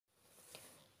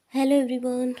Hello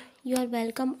everyone, you are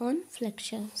welcome on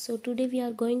PHLECSER. So today we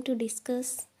are going to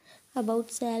discuss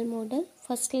about cell model.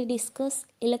 Firstly discuss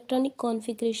electronic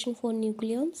configuration for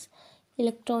nucleons.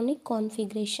 Electronic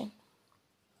configuration.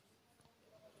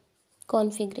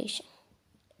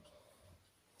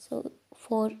 So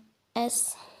for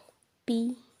S,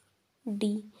 P,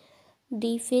 D.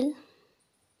 D fill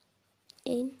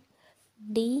in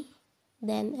D,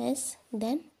 then S,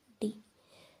 then D.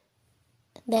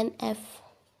 Then F.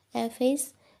 F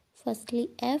is firstly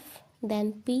F,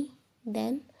 then P,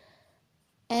 then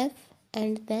F,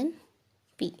 and then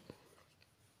P.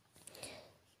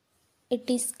 It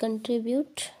is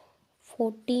contribute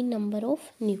 40 number of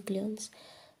nucleons.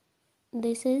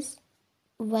 This is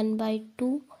 1 by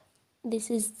 2.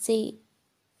 This is J,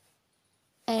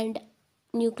 and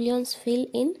nucleons fill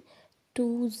in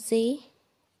 2J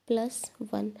plus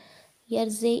 1. Here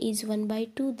J is 1 by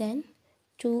 2, then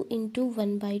 2 into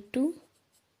 1 by 2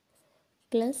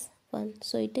 plus 1.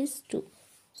 So it is 2.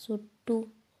 So 2.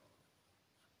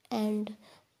 And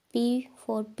P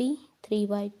for P 3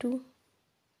 by 2.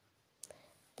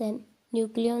 Then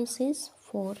nucleons is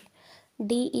 4.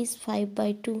 D is 5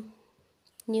 by 2.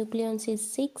 Nucleons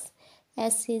is 6.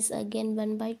 S is again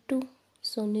 1 by 2.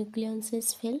 So nucleons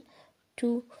is fill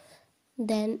 2.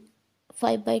 Then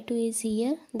 5 by 2 is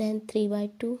here. Then 3 by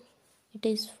 2. It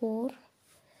is 4.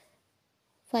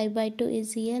 5 by 2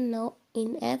 is here. Now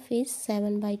in F is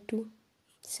 7 by 2.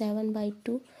 7 by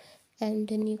 2. And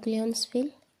the nucleons fill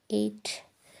 8.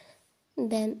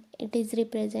 Then it is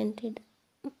represented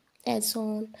as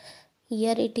on.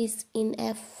 Here it is in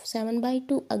F 7 by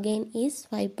 2, again is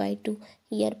 5 by 2.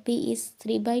 Here P is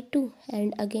 3 by 2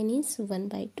 and again is 1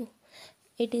 by 2.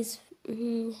 It is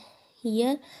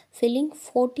here filling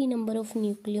 40 number of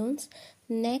nucleons.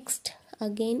 Next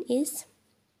again is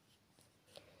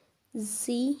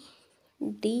Z,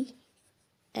 D,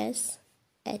 S,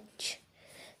 H.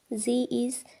 Z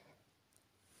is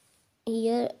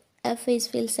here. F is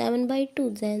fill 7 by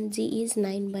 2, then G is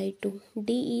 9 by 2,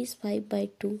 D is 5 by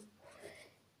 2,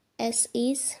 S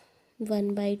is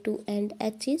 1 by 2 and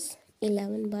H is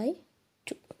 11 by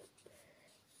 2.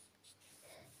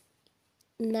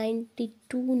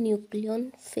 92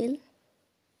 nucleon fill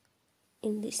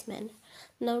in this manner.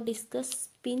 Now discuss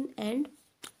spin and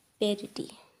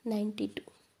parity. 92.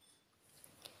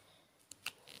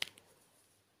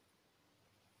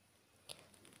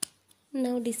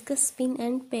 Now discuss spin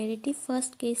and parity.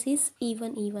 First case is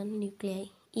even nuclei.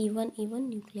 Even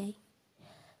nuclei.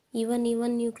 Even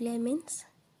nuclei means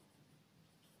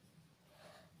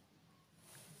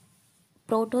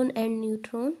proton and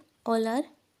neutron all are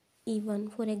even.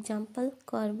 For example,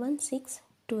 carbon 6,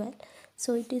 12.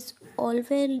 So it is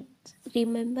always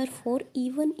remember for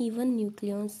even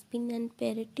nucleons. Spin and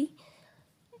parity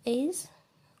is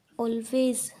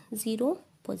always 0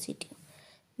 positive.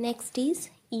 Next is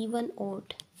even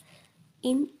odd.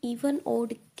 In even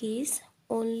odd case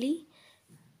only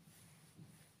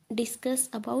discuss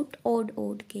about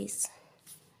odd case.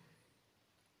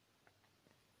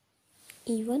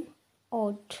 Even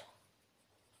odd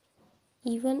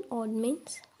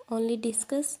means only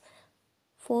discuss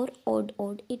for odd.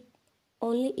 It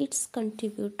only its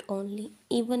contribute only.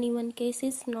 Even case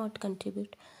is not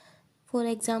contribute. For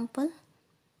example,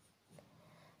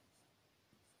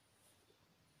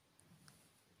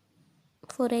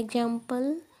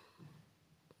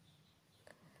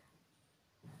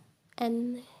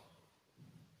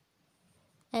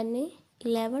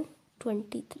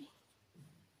 Na1123.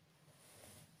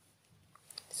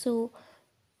 So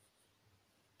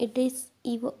it is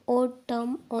even odd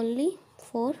term only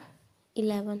for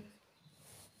 11.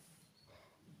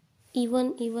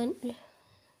 Even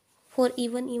for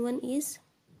even is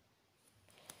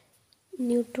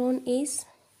neutron is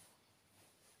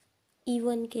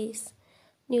even case.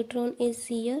 Neutron is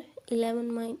here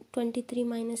 23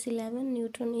 minus 11.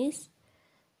 Neutron is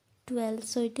 12.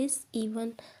 So it is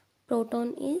even.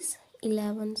 Proton is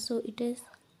 11. So it is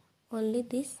only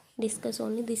this. Discuss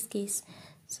only this case.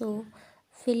 So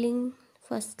filling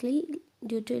firstly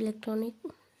due to electronic,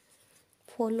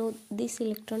 follow this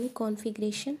electronic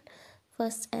configuration.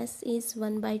 First S is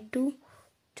 1 by 2,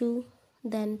 2,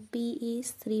 then P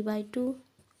is 3 by 2,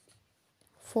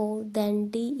 4, then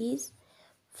D is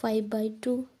 5 by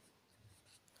 2,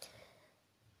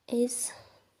 is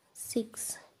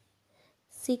 6,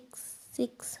 it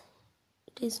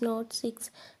is not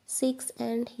 6,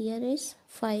 and here is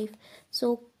 5.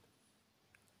 So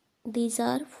these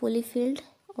are fully filled,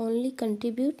 only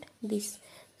contribute this.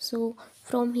 So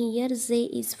from here J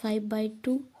is 5 by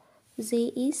 2,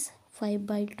 J is 5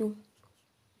 by 2,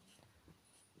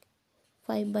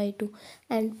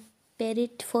 and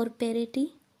for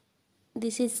parity,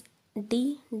 this is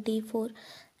D for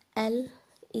L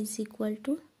is equal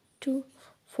to 2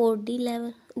 for D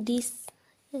level, this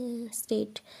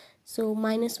state. So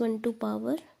minus 1 to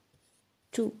power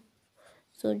 2.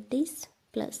 So this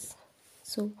plus.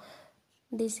 So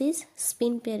this is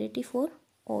spin parity for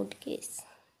odd case.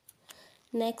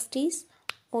 Next is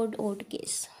odd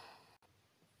case.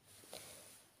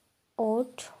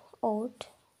 Odd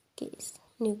case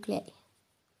nuclei.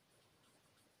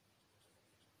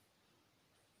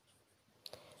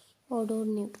 Odd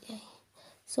nuclei.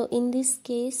 So in this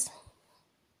case,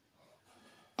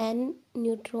 n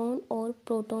neutron or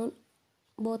proton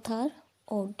both are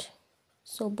odd.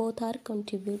 So both are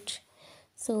contribute.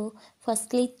 So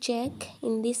firstly check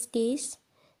in this case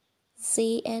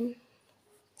Zn.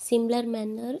 Similar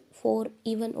manner for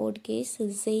even odd case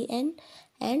Zn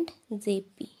and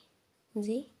Zp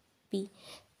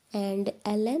and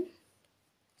Ln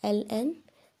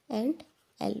and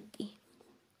Lp.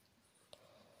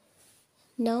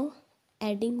 Now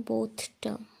adding both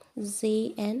term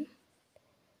Zn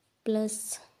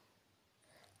plus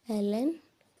Ln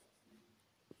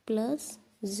plus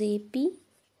Zp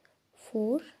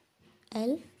for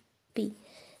Lp.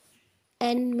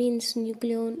 N means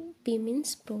nucleon, P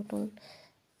means proton.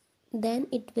 Then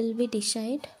it will be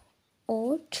decide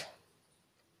odd.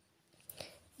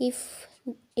 If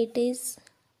it is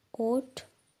odd,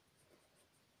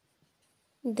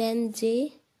 then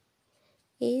J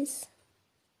is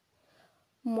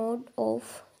mod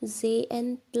of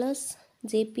Zn plus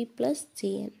Jp plus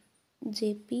Jn.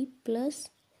 Jp plus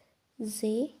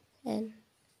Jn.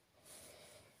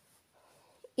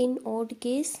 In odd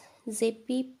case,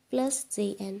 Jp plus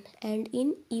Jn, and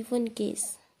in even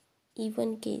case,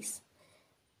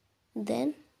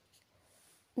 then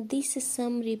this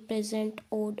sum represent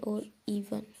odd or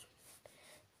even.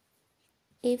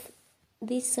 If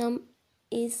this sum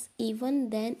is even,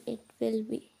 then it will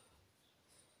be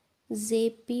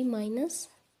Jp minus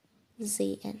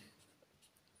Jn.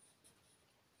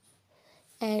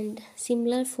 And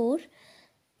similar for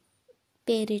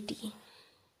parity.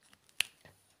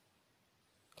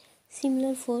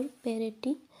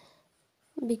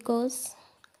 Because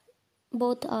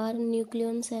both are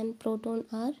nucleons and proton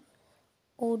are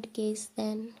odd case,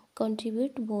 then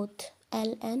contribute both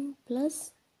Ln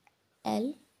plus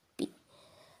Lp.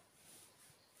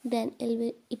 Then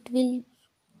it will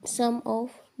sum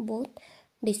of both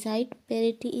decide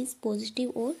parity is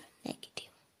positive or negative.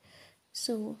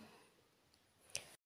 So